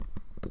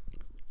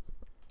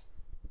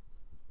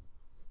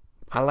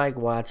I like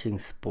watching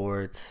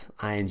sports.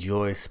 I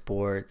enjoy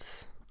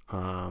sports.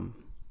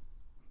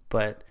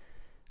 But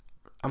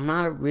I'm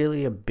not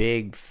really a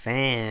big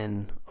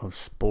fan of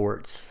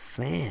sports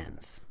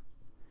fans.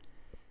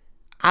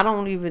 I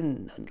don't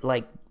even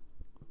like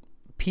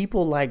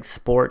people like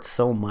sports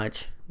so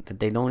much that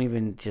they don't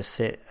even just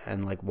sit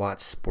and like watch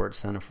Sports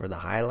Center for the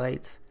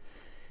highlights.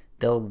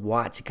 They'll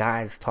watch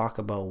guys talk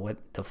about what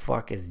the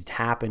fuck has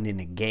happened in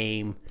a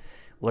game,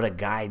 what a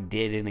guy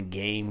did in a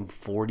game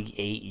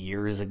 48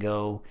 years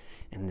ago,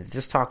 and they're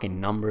just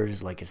talking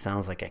numbers like it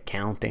sounds like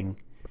accounting.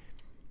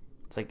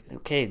 It's like,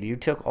 okay, you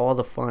took all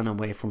the fun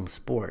away from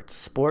sports.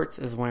 Sports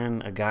is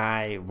when a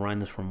guy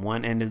runs from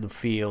one end of the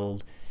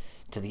field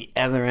to the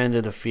other end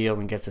of the field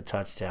and gets a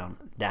touchdown.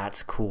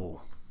 That's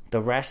cool.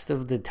 The rest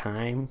of the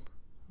time,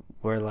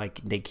 where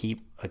like they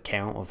keep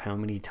account of how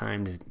many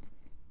times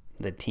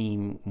the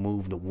team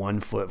moved 1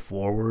 foot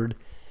forward,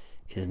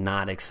 is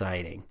not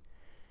exciting.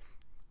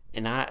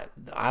 And I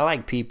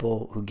like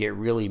people who get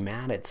really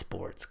mad at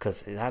sports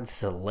because that's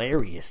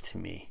hilarious to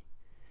me.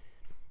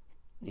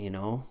 You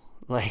know,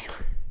 like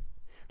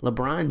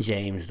LeBron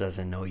James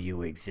doesn't know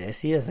you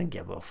exist. He doesn't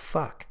give a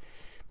fuck.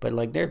 But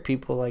like there are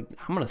people like,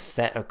 I'm gonna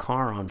set a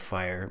car on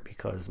fire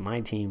because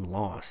my team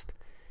lost.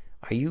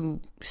 Are you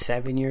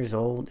 7 years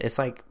old? It's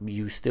like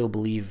you still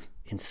believe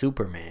in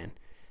Superman,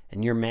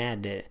 and you're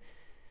mad that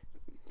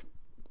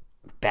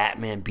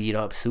Batman beat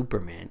up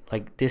Superman.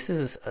 Like this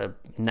is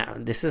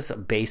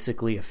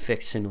basically a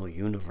fictional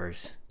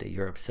universe that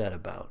you're upset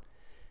about.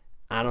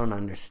 I don't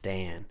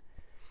understand.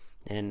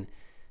 And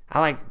I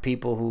like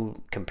people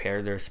who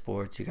compare their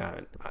sports. You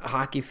got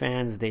hockey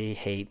fans, they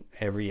hate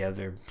every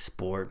other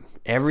sport.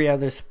 Every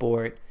other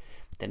sport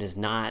that is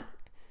not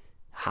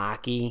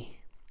hockey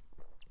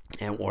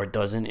or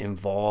doesn't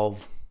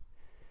involve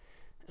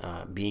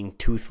being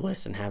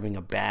toothless and having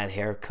a bad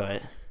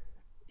haircut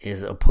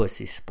is a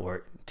pussy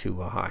sport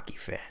to a hockey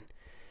fan.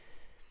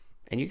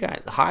 And you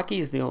got hockey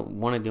is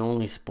one of the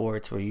only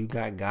sports where you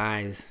got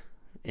guys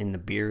in the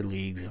beer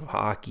leagues of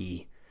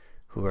hockey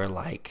who are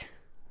like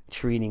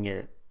treating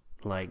it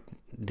like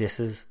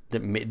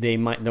there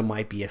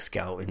might be a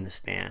scout in the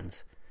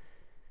stands.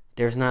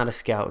 There's not a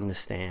scout in the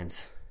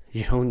stands.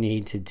 You don't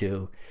need to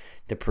do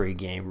the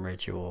pregame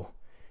ritual.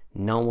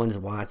 No one's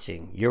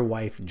watching. Your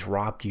wife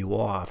dropped you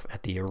off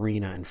at the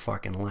arena and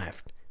fucking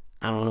left.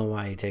 I don't know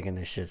why you're taking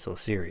this shit so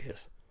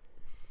serious.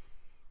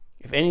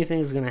 If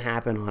anything's going to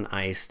happen on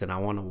ice that I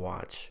want to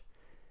watch,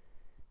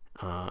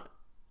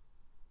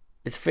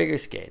 it's figure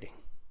skating.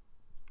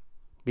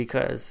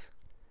 Because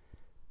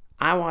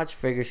I watch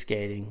figure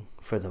skating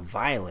for the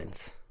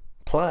violence.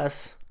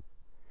 Plus,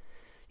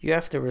 you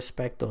have to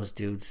respect those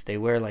dudes. They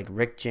wear like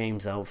Rick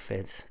James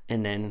outfits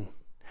and then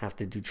have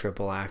to do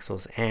triple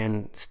axles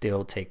and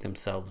still take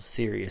themselves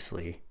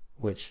seriously,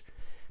 which,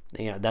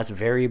 that's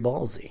very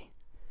ballsy.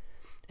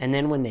 And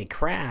then when they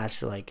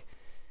crash, like,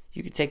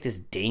 you could take this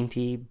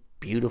dainty,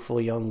 beautiful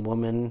young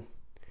woman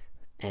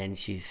and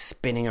she's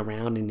spinning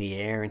around in the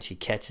air and she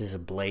catches a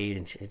blade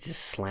and it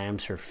just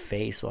slams her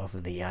face off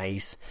of the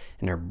ice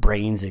and her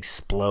brains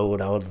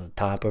explode out of the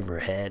top of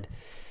her head.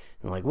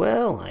 And like,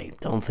 well, I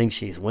don't think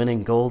she's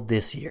winning gold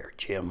this year,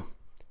 Jim.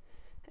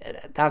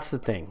 That's the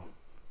thing.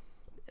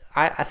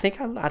 I think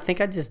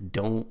I just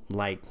don't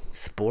like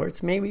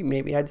sports.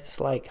 Maybe I just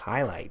like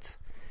highlights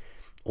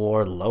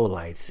or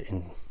lowlights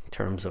in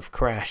terms of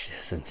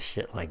crashes and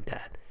shit like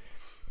that.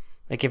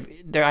 Like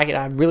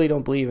I really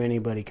don't believe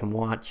anybody can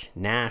watch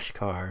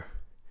NASCAR,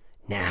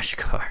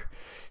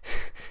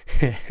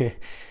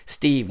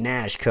 Steve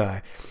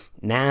NASCAR,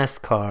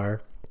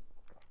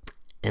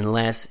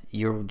 unless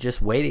you're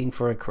just waiting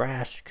for a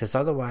crash, because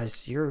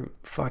otherwise you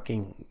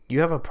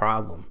have a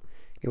problem.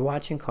 You're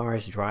watching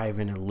cars drive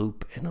in a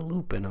loop, in a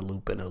loop, in a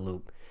loop, in a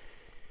loop.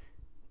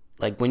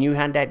 Like when you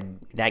had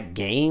that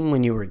game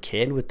when you were a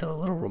kid with the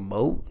little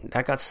remote,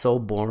 that got so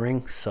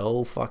boring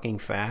so fucking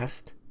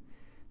fast.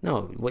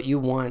 No, what you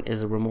want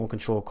is a remote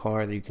control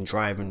car that you can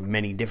drive in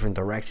many different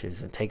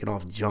directions and take it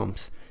off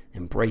jumps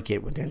and break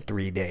it within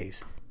 3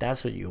 days.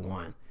 That's what you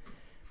want.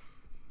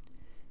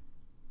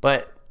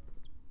 But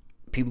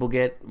people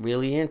get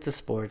really into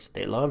sports.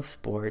 They love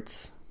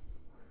sports.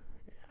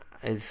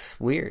 It's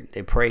weird.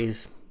 They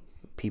praise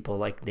people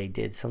like they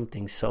did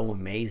something so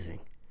amazing.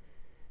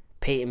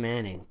 Peyton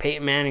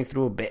Manning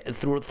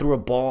threw a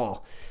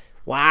ball.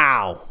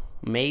 Wow,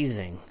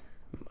 amazing.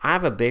 I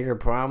have a bigger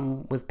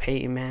problem with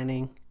Peyton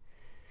Manning,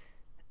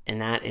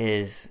 and that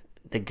is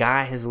the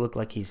guy has looked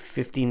like he's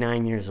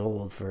 59 years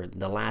old for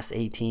the last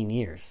 18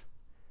 years.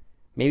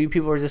 Maybe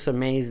people are just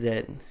amazed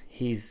that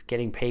he's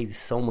getting paid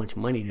so much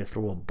money to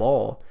throw a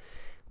ball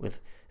with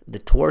the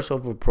torso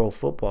of a pro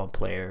football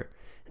player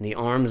and the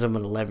arms of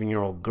an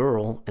 11-year-old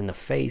girl and the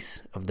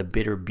face of the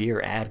bitter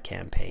beer ad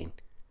campaign.